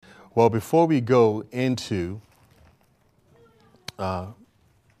Well, before we go into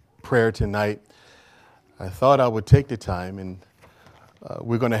prayer tonight, I thought I would take the time, and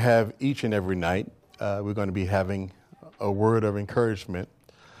we're going to have each and every night, we're going to be having a word of encouragement,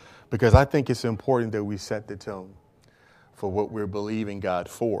 because I think it's important that we set the tone for what we're believing God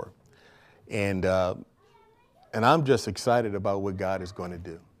for. And I'm just excited about what God is going to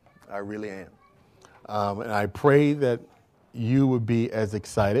do. I really am. And I pray that you would be as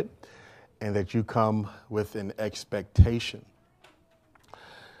excited and that you come with an expectation.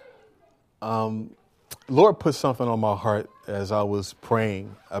 Lord put something on my heart as I was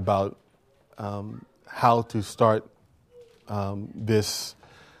praying about how to start this,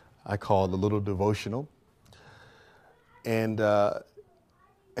 I call it a little devotional. And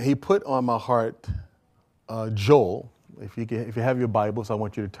he put on my heart Joel. If you have your Bibles, I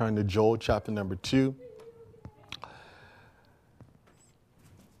want you to turn to Joel chapter number 2.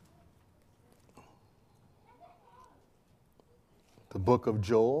 The book of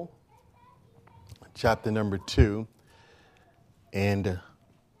Joel, chapter number 2. And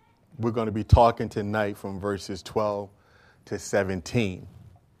we're going to be talking tonight from verses 12 to 17.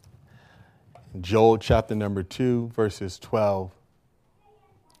 Joel chapter number 2, verses 12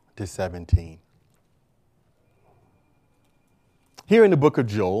 to 17. Here in the book of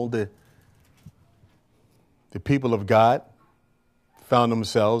Joel, the people of God found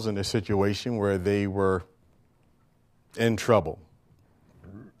themselves in a situation where they were in trouble.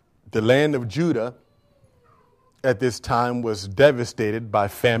 The land of Judah at this time was devastated by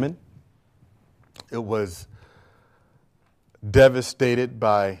famine. It was devastated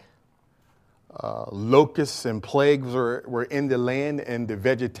by locusts and plagues were in the land, and the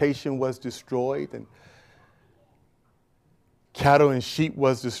vegetation was destroyed, and cattle and sheep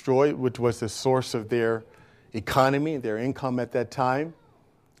was destroyed, which was the source of their economy, their income at that time.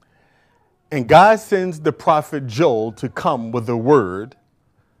 And God sends the prophet Joel to come with a word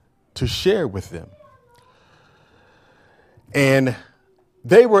to share with them. And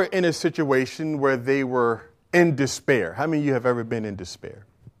they were in a situation where they were in despair. How many of you have ever been in despair?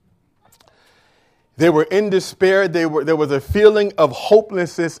 They were in despair. There was a feeling of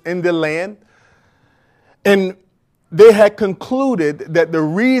hopelessness in the land. And they had concluded that the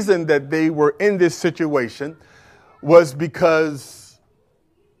reason that they were in this situation was because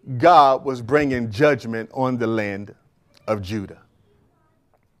God was bringing judgment on the land of Judah.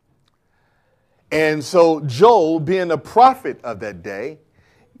 And so Joel, being a prophet of that day,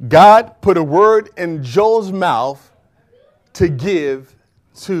 God put a word in Joel's mouth to give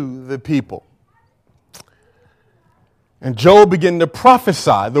to the people. And Joel began to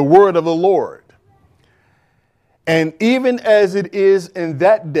prophesy the word of the Lord. And even as it is in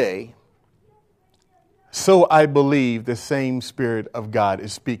that day, so I believe the same Spirit of God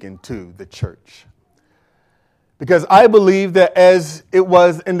is speaking to the church. Because I believe that as it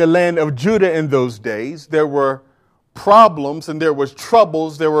was in the land of Judah in those days, there were problems and there was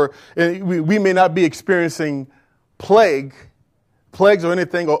troubles. We may not be experiencing plagues or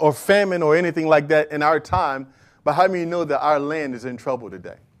anything, or famine or anything like that in our time. But how many know that our land is in trouble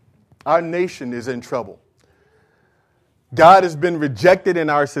today? Our nation is in trouble. God has been rejected in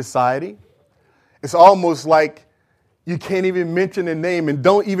our society. It's almost like you can't even mention a name, and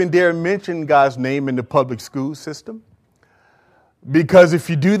don't even dare mention God's name in the public school system. Because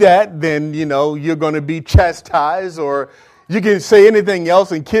if you do that, then, you're going to be chastised, or you can say anything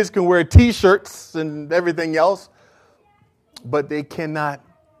else, and kids can wear T-shirts and everything else, but they cannot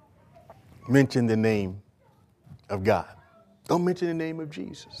mention the name of God. Don't mention the name of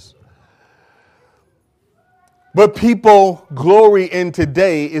Jesus. But people glory in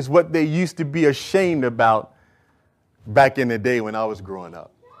today is what they used to be ashamed about back in the day when I was growing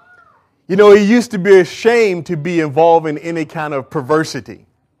up. It used to be a shame to be involved in any kind of perversity.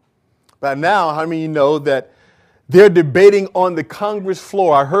 But now, how many know that they're debating on the Congress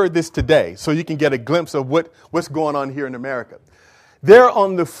floor? I heard this today, so you can get a glimpse of what's going on here in America. They're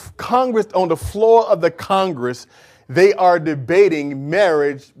on the floor of the Congress. They are debating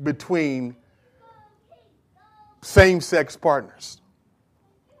marriage between same-sex partners.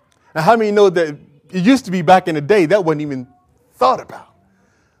 Now, how many know that it used to be back in the day that wasn't even thought about?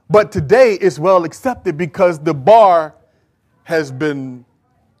 But today it's well accepted because the bar has been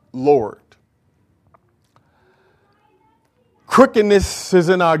lowered. Crookedness is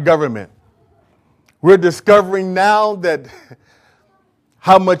in our government. We're discovering now that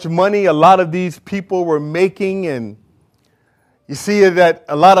how much money a lot of these people were making, and you see that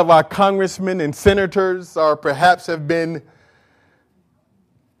a lot of our congressmen and senators are perhaps have been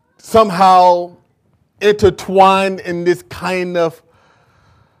somehow intertwined in this kind of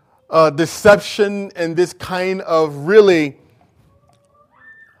deception and this kind of really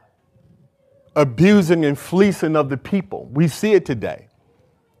abusing and fleecing of the people. We see it today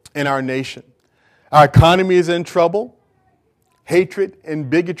in our nation. Our economy is in trouble. Hatred and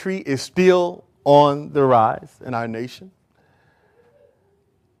bigotry is still on the rise in our nation.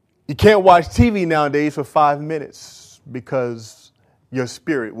 You can't watch TV nowadays for 5 minutes because your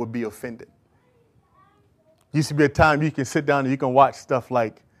spirit will be offended. Used to be a time you can sit down and you can watch stuff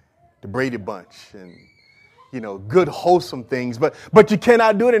like the Brady Bunch and, good wholesome things. But you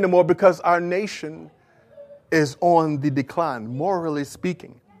cannot do it anymore because our nation is on the decline, morally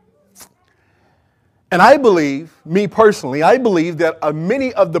speaking. And I believe, me personally, I believe that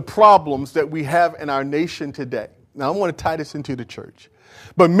many of the problems that we have in our nation today, now I want to tie this into the church,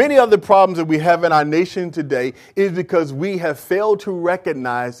 but many of the problems that we have in our nation today is because we have failed to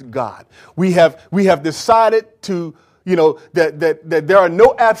recognize God. We have decided to, that there are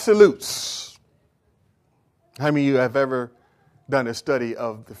no absolutes. How many of you have ever done a study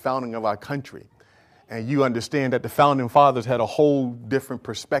of the founding of our country? And you understand that the founding fathers had a whole different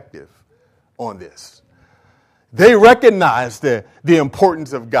perspective on this. They recognized the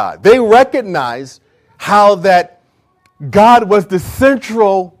importance of God. They recognized how that God was the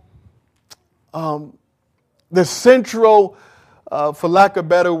central, for lack of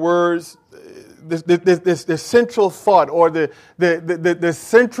better words, the central thought or the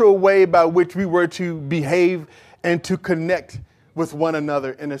central way by which we were to behave and to connect with one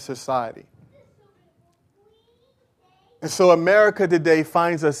another in a society. And so America today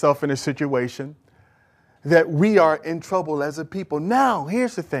finds herself in a situation that we are in trouble as a people. Now,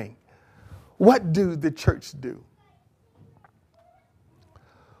 here's the thing. What do the church do?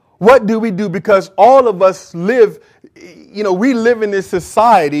 What do we do? Because all of us live, we live in this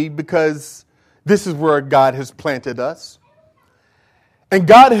society because this is where God has planted us. And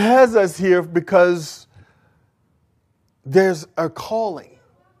God has us here because there's a calling,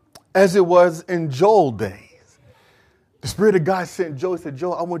 as it was in Joel's day. The Spirit of God sent Joel, said,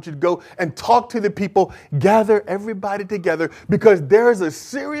 Joel, I want you to go and talk to the people, gather everybody together, because there is a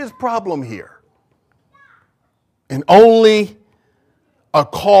serious problem here. And only a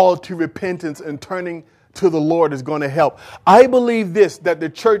call to repentance and turning to the Lord is going to help. I believe this, that the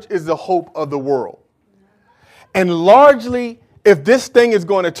church is the hope of the world. And largely, if this thing is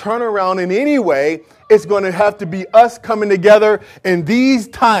going to turn around in any way, it's going to have to be us coming together in these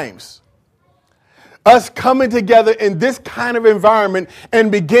times. Us coming together in this kind of environment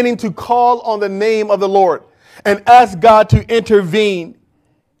and beginning to call on the name of the Lord and ask God to intervene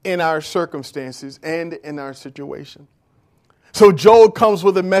in our circumstances and in our situation. So Joel comes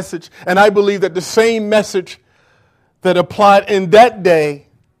with a message, and I believe that the same message that applied in that day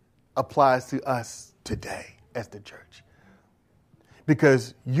applies to us today as the church.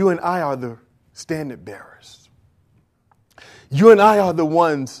 Because you and I are the standard bearers. You and I are the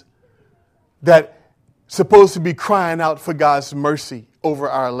ones that supposed to be crying out for God's mercy over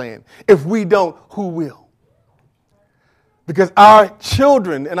our land. If we don't, who will? Because our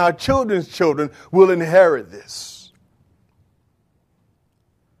children and our children's children will inherit this.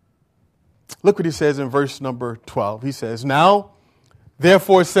 Look what he says in verse number 12. He says, now,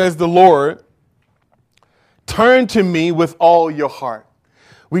 therefore, says the Lord, turn to me with all your heart.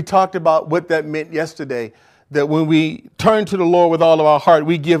 We talked about what that meant yesterday. That when we turn to the Lord with all of our heart,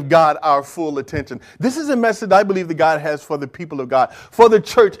 we give God our full attention. This is a message I believe that God has for the people of God, for the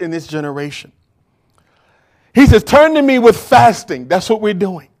church in this generation. He says, turn to me with fasting. That's what we're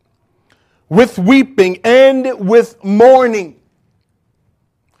doing. With weeping and with mourning.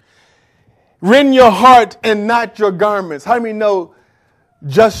 Rend your heart and not your garments. How many know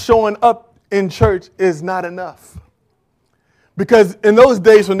just showing up in church is not enough? Because in those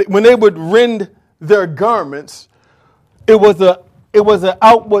days when they would rend their garments, it was an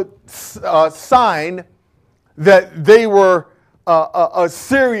outward sign that they were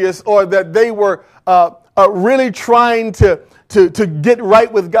serious, or that they were really trying to get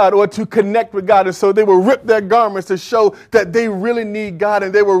right with God or to connect with God. And so they would rip their garments to show that they really need God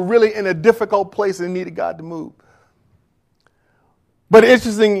and they were really in a difficult place and needed God to move. But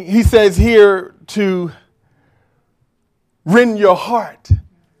interesting, he says here to rend your heart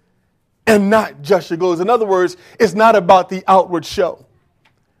and not just your clothes. In other words, it's not about the outward show.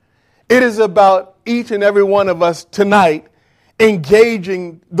 It is about each and every one of us tonight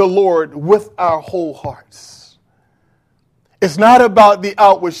engaging the Lord with our whole hearts. It's not about the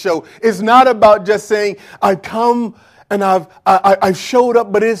outward show. It's not about just saying, I come and I've showed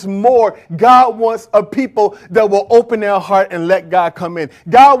up, but it's more. God wants a people that will open their heart and let God come in.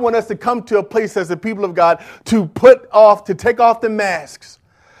 God wants us to come to a place as the people of God to take off the masks,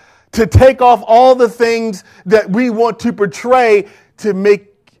 to take off all the things that we want to portray to make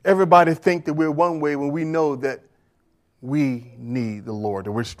everybody think that we're one way when we know that we need the Lord,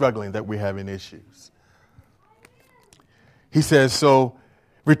 that we're struggling, that we're having issues. He says, so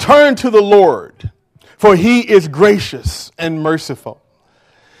return to the Lord, for he is gracious and merciful.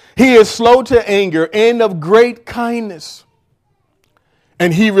 He is slow to anger and of great kindness,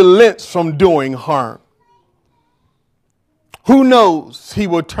 and he relents from doing harm. Who knows he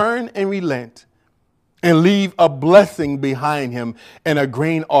will turn and relent and leave a blessing behind him and a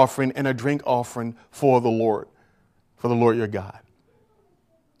grain offering and a drink offering for the Lord your God.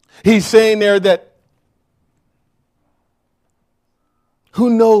 He's saying there that who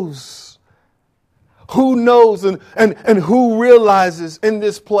knows and who realizes in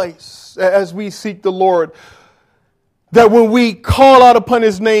this place as we seek the Lord that when we call out upon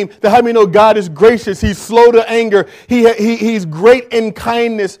his name, that how many know God is gracious, he's slow to anger, he's great in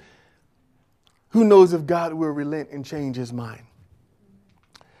kindness. Who knows if God will relent and change his mind?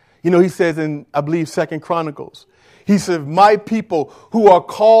 You know, he says in, I believe, 2 Chronicles, he said, my people who are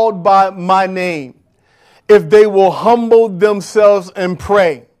called by my name, if they will humble themselves and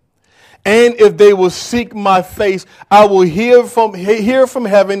pray, and if they will seek my face, I will hear from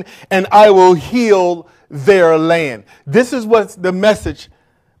heaven and I will heal their land. This is what's the message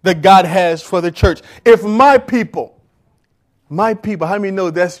that God has for the church. If my people, how many know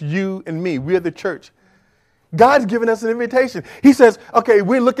that's you and me? We're the church. God's given us an invitation. He says, okay,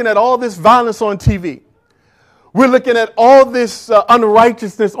 we're looking at all this violence on TV. We're looking at all this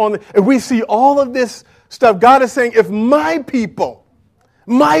unrighteousness and we see all of this stuff. God is saying, if my people,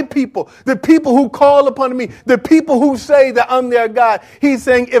 the people who call upon me, the people who say that I'm their God, he's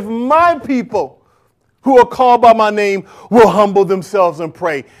saying, if my people who are called by my name will humble themselves and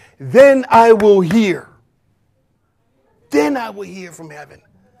pray, then I will hear. Then I will hear from heaven.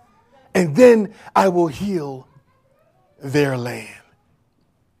 And then I will heal their land.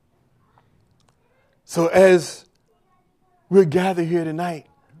 So as we're gathered here tonight,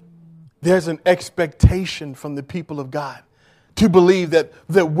 there's an expectation from the people of God to believe that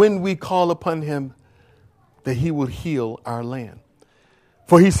when we call upon him, that he will heal our land.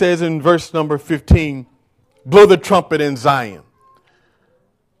 For he says in verse number 15, blow the trumpet in Zion.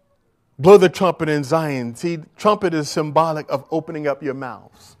 Blow the trumpet in Zion. See, trumpet is symbolic of opening up your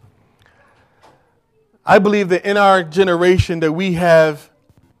mouths. I believe that in our generation that we have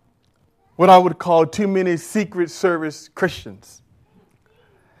what I would call too many Secret Service Christians.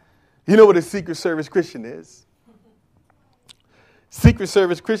 You know what a Secret Service Christian is? Secret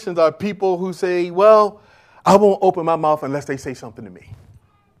Service Christians are people who say, well, I won't open my mouth unless they say something to me.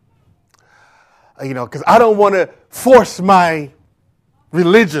 You know, because I don't want to force my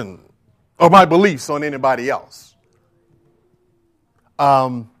religion or my beliefs on anybody else.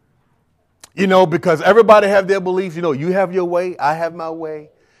 You know, because everybody have their beliefs. You know, you have your way, I have my way.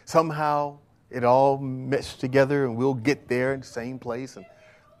 Somehow it all meshed together and we'll get there in the same place.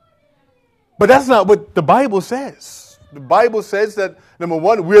 But that's not what the Bible says. The Bible says that, number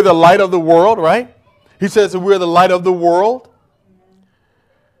one, we're the light of the world, right? He says that we're the light of the world.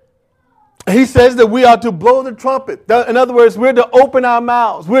 He says that we are to blow the trumpet. In other words, we're to open our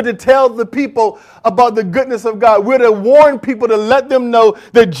mouths. We're to tell the people about the goodness of God. We're to warn people, to let them know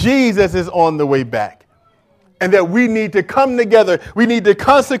that Jesus is on the way back. And that we need to come together. We need to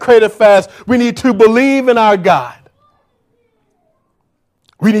consecrate a fast. We need to believe in our God.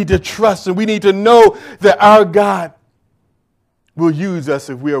 We need to trust and we need to know that our God will use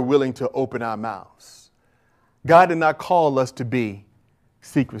us if we are willing to open our mouths. God did not call us to be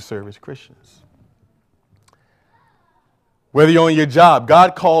Secret Service Christians. Whether you're on your job,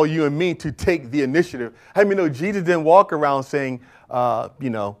 God called you and me to take the initiative. How many know Jesus didn't walk around saying, can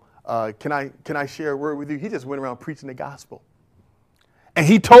I share a word with you? He just went around preaching the gospel. And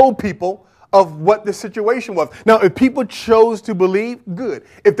he told people of what the situation was. Now, if people chose to believe, good.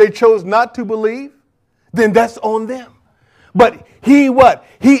 If they chose not to believe, then that's on them. But he what?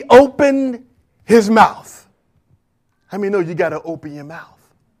 He opened his mouth. How many know you got to open your mouth?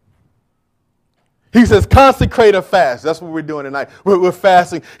 He says, consecrate a fast. That's what we're doing tonight. We're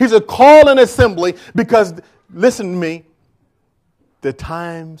fasting. He said, call an assembly because, listen to me, the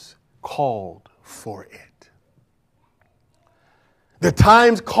time's called for it. The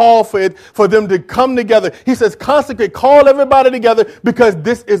time's called for it, for them to come together. He says, consecrate, call everybody together because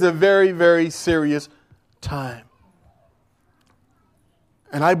this is a very, very serious time.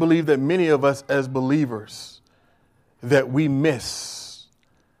 And I believe that many of us as believers, that we miss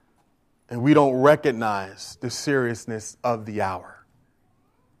and we don't recognize the seriousness of the hour.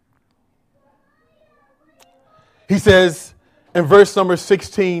 He says in verse number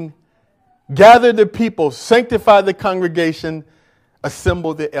 16, Gather the people, sanctify the congregation,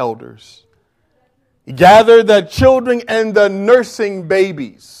 assemble the elders. Gather the children and the nursing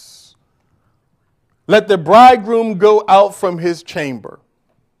babies. Let the bridegroom go out from his chamber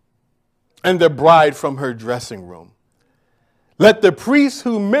and the bride from her dressing room. Let the priests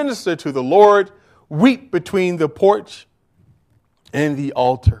who minister to the Lord weep between the porch and the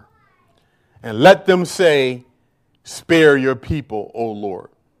altar. And let them say, spare your people, O Lord.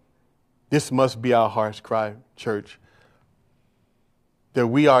 This must be our heart's cry, church. That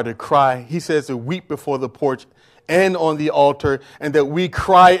we are to cry. He says to weep before the porch and on the altar, and that we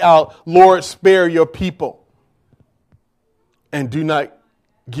cry out, Lord, spare your people. And do not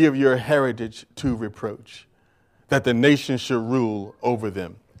give your heritage to reproach, that the nation should rule over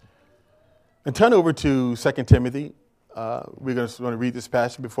them. And turn over to 2 Timothy. We're going to read this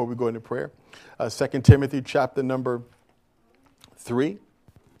passage before we go into prayer. 2 Timothy chapter number 3.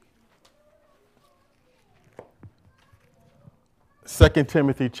 2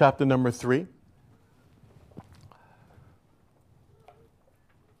 Timothy chapter number 3.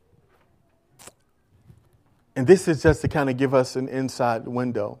 And this is just to kind of give us an inside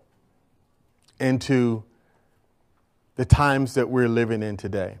window into the times that we're living in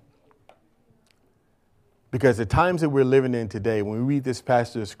today. Because the times that we're living in today, when we read this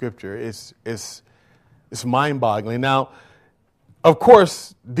passage of Scripture, it's mind-boggling. Now, of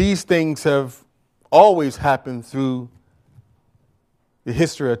course, these things have always happened through the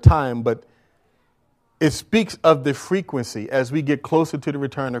history of time, but it speaks of the frequency as we get closer to the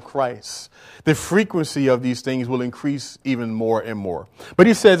return of Christ. The frequency of these things will increase even more and more. But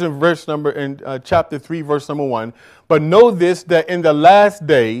he says in chapter 3, verse number 1, but know this, that in the last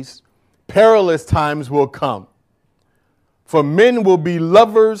days, perilous times will come. For men will be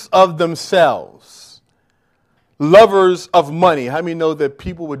lovers of themselves, lovers of money. How many know that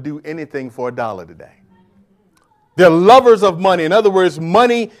people would do anything for $1 today? They're lovers of money. In other words,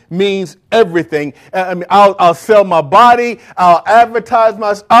 money means everything. I mean, I'll sell my body. I'll advertise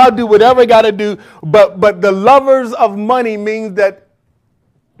myself. I'll do whatever I got to do. But the lovers of money means that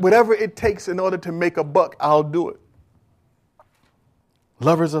whatever it takes in order to make a buck, I'll do it.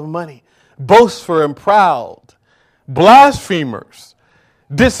 Lovers of money. Boastful and proud. Blasphemers.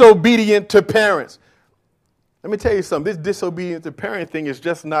 Disobedient to parents. Let me tell you something. This disobedient to parent thing is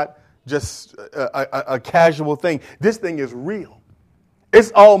just not just a casual thing. This thing is real.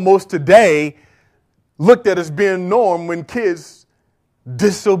 It's almost today looked at as being norm when kids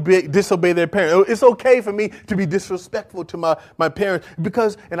disobey their parents. It's okay for me to be disrespectful to my parents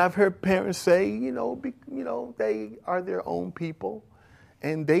because, and I've heard parents say, they are their own people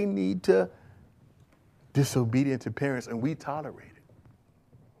and they need to disobedient to parents, and we tolerate it.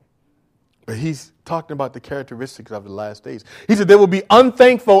 But he's talking about the characteristics of the last days. He said they will be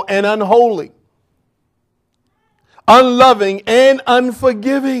unthankful and unholy, unloving and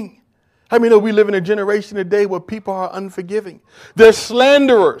unforgiving. I mean, we live in a generation today where people are unforgiving. They're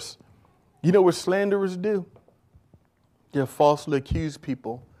slanderers. You know what slanderers do? They'll falsely accuse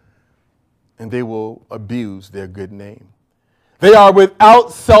people and they will abuse their good name. They are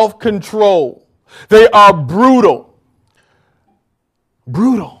without self-control. They are brutal.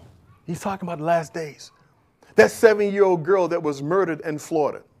 Brutal. He's talking about the last days. That 7-year-old girl that was murdered in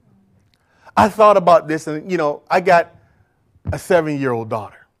Florida. I thought about this and, I got a 7-year-old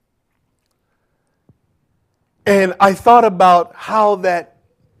daughter. And I thought about how that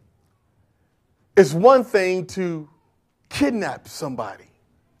it's one thing to kidnap somebody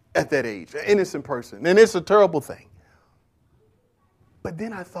at that age, an innocent person. And it's a terrible thing. But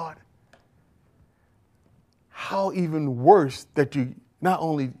then I thought, how even worse that you not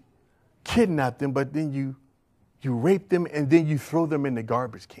only kidnap them, but then you rape them and then you throw them in the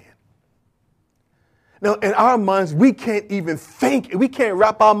garbage can. Now, in our minds, we can't even think, we can't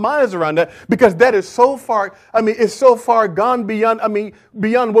wrap our minds around that because that is so far, it's so far gone beyond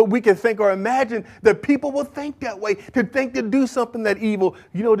what we can think or imagine that people will think that way, to do something that evil.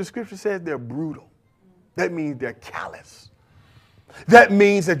 You know, the scripture says they're brutal. That means they're callous. That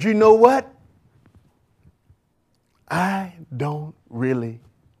means that, you know what? I don't really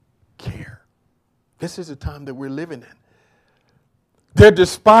care. This is the time that we're living in. They're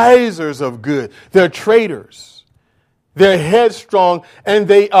despisers of good. They're traitors. They're headstrong and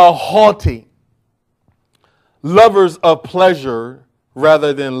they are haughty. Lovers of pleasure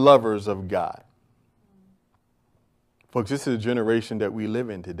rather than lovers of God. Folks, this is a generation that we live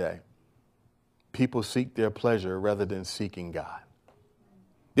in today. People seek their pleasure rather than seeking God.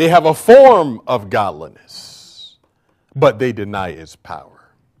 They have a form of godliness, but they deny its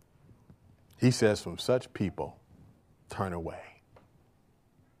power. He says, from such people, turn away.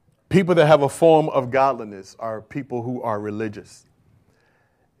 People that have a form of godliness are people who are religious.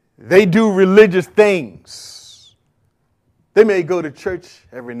 They do religious things. They may go to church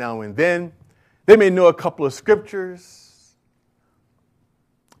every now and then. They may know a couple of scriptures.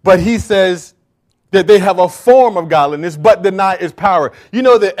 But he says that they have a form of godliness but deny its power. You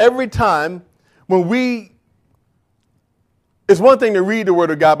know that every time when it's one thing to read the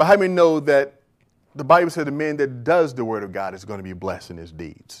word of God, but how many know that the Bible said the man that does the word of God is going to be blessed in his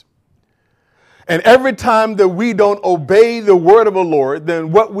deeds? And every time that we don't obey the word of the Lord,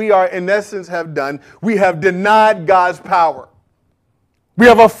 then what we are in essence have done, we have denied God's power. We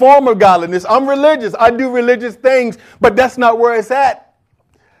have a form of godliness. I'm religious. I do religious things, but that's not where it's at.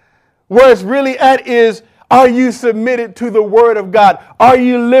 Where it's really at is, are you submitted to the word of God? Are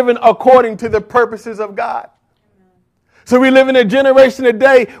you living according to the purposes of God? So we live in a generation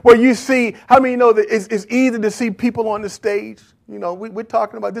today where you see, how many know that it's easy to see people on the stage? You know, we're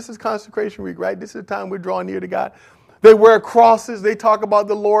talking about, this is consecration week, right? This is the time we're drawing near to God. They wear crosses. They talk about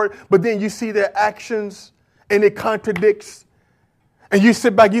the Lord, but then you see their actions and it contradicts. And you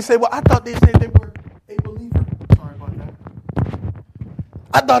sit back, you say, well, I thought they said they were a believer. Sorry about that.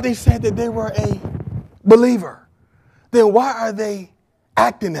 I thought they said that they were a believer. Then why are they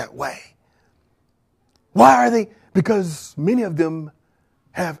acting that way? Why are they? Because many of them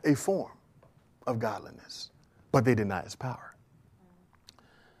have a form of godliness, but they deny its power.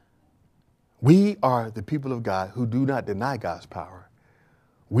 We are the people of God who do not deny God's power.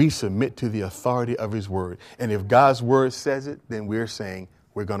 We submit to the authority of his word. And if God's word says it, then we're saying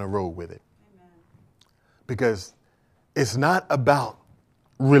we're going to roll with it. Amen. Because it's not about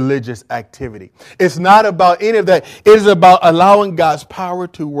religious activity. It's not about any of that. It is about allowing God's power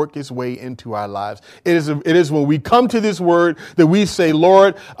to work its way into our lives. It is when we come to this word that we say,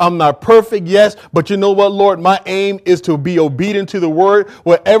 Lord, I'm not perfect, yes, but you know what, Lord, my aim is to be obedient to the word.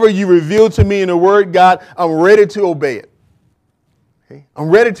 Whatever you reveal to me in the word, God, I'm ready to obey it. Okay?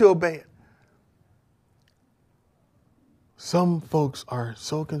 I'm ready to obey it. Some folks are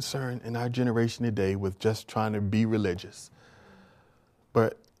so concerned in our generation today with just trying to be religious.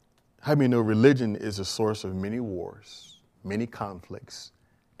 But how many know religion is a source of many wars, many conflicts,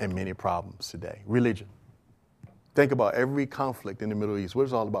 and many problems today? Religion. Think about every conflict in the Middle East. What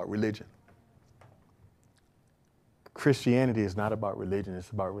is it all about? Religion. Christianity is not about religion. It's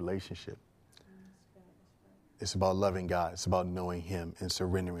about relationship. It's about loving God. It's about knowing him and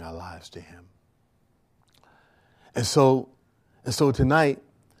surrendering our lives to him. And so tonight,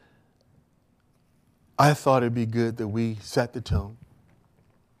 I thought it'd be good that we set the tone.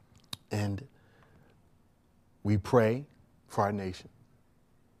 And we pray for our nation.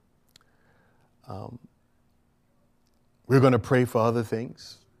 We're going to pray for other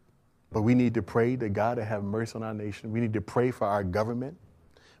things, but we need to pray that God will have mercy on our nation. We need to pray for our government.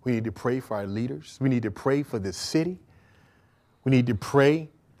 We need to pray for our leaders. We need to pray for this city. We need to pray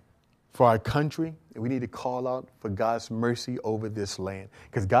for our country. And we need to call out for God's mercy over this land.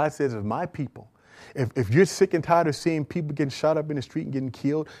 Because God says, if my people, if you're sick and tired of seeing people getting shot up in the street and getting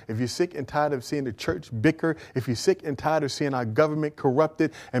killed, if you're sick and tired of seeing the church bicker, if you're sick and tired of seeing our government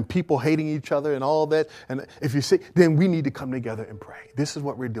corrupted and people hating each other and all that, and if you're sick, then we need to come together and pray. This is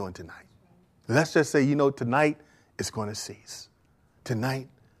what we're doing tonight. Let's just say, tonight it's going to cease. Tonight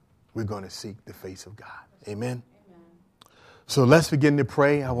we're going to seek the face of God. Amen. So let's begin to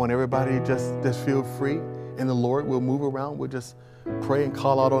pray. I want everybody to just feel free in the Lord. We'll move around. We'll just pray and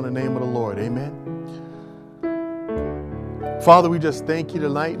call out on the name of the Lord. Amen. Father, we just thank you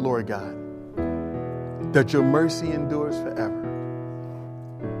tonight, Lord God, that your mercy endures forever.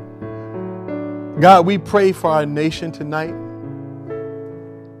 God, we pray for our nation tonight.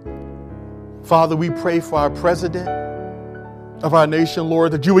 Father, we pray for our president of our nation,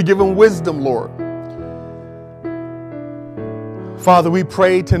 Lord, that you would give him wisdom, Lord. Father, we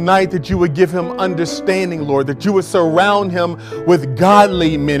pray tonight that you would give him understanding, Lord, that you would surround him with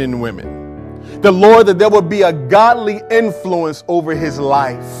godly men and women. The Lord, that there would be a godly influence over his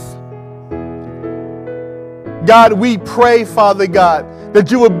life. God, we pray, Father God, that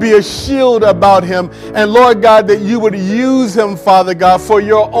you would be a shield about him. And Lord God, that you would use him, Father God, for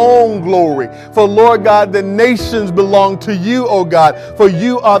your own glory. For Lord God, the nations belong to you, O God, for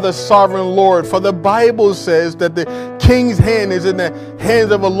you are the sovereign Lord. For the Bible says that the king's hand is in the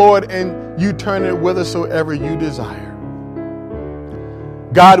hands of the Lord and you turn it whithersoever you desire.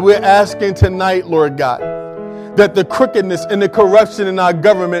 God, we're asking tonight, Lord God, that the crookedness and the corruption in our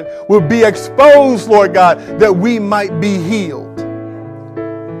government will be exposed, Lord God, that we might be healed.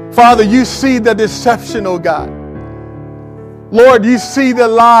 Father, you see the deception, oh God. Lord, you see the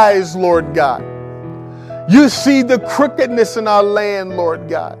lies, Lord God. You see the crookedness in our land, Lord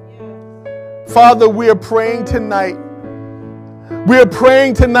God. Father, we are praying tonight. We are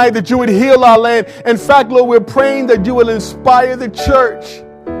praying tonight that you would heal our land. In fact, Lord, we're praying that you will inspire the church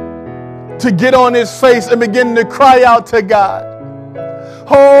to get on its face and begin to cry out to God.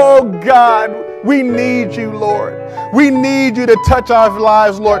 Oh God, we need you, Lord. We need you to touch our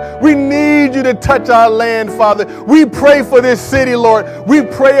lives, Lord. We need you to touch our land, Father. We pray for this city, Lord. We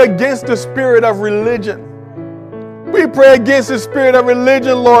pray against the spirit of religion. We pray against the spirit of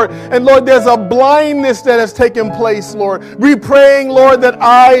religion, Lord. And Lord, there's a blindness that has taken place, Lord. We're praying, Lord, that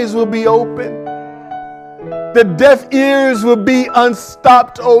eyes will be open. The deaf ears will be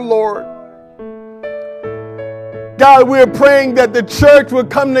unstopped, oh Lord. God, we're praying that the church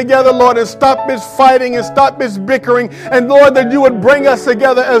would come together, Lord, and stop its fighting and stop its bickering. And Lord, that you would bring us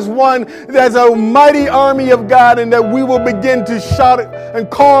together as one, as a mighty army of God, and that we will begin to shout and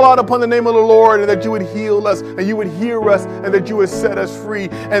call out upon the name of the Lord, and that you would heal us, and you would hear us, and that you would set us free.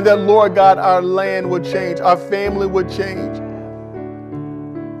 And that, Lord God, our land would change, our family would change.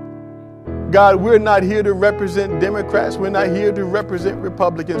 God, we're not here to represent Democrats. We're not here to represent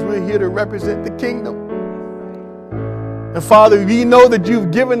Republicans. We're here to represent the kingdom. And Father, we know that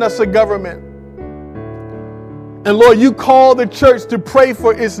you've given us a government. And Lord, you call the church to pray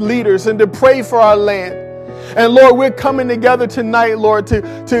for its leaders and to pray for our land. And Lord, we're coming together tonight, Lord,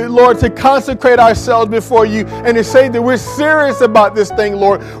 to consecrate ourselves before you and to say that we're serious about this thing,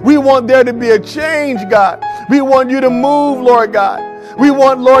 Lord. We want there to be a change, God. We want you to move, Lord God. We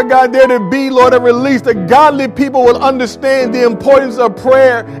want, Lord God, there to be, Lord, a release that godly people will understand the importance of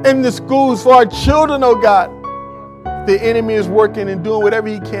prayer in the schools for our children, oh God. The enemy is working and doing whatever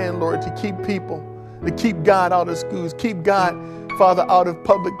he can, Lord, to keep people, to keep God out of schools, keep God, Father, out of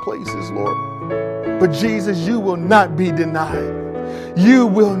public places, Lord. But Jesus, you will not be denied. You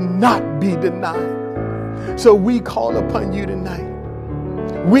will not be denied. So we call upon you tonight.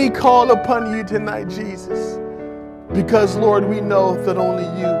 We call upon you tonight, Jesus, because, Lord, we know that only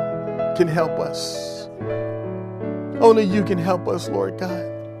you can help us. Only you can help us, Lord God.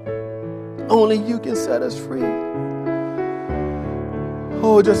 Only you can set us free.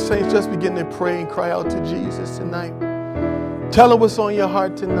 Oh, just begin to pray and cry out to Jesus tonight. Tell him what's on your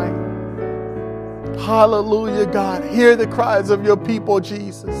heart tonight. Hallelujah, God. Hear the cries of your people,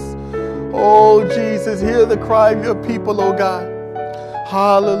 Jesus. Oh, Jesus, hear the cry of your people, oh God.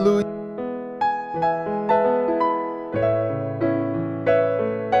 Hallelujah.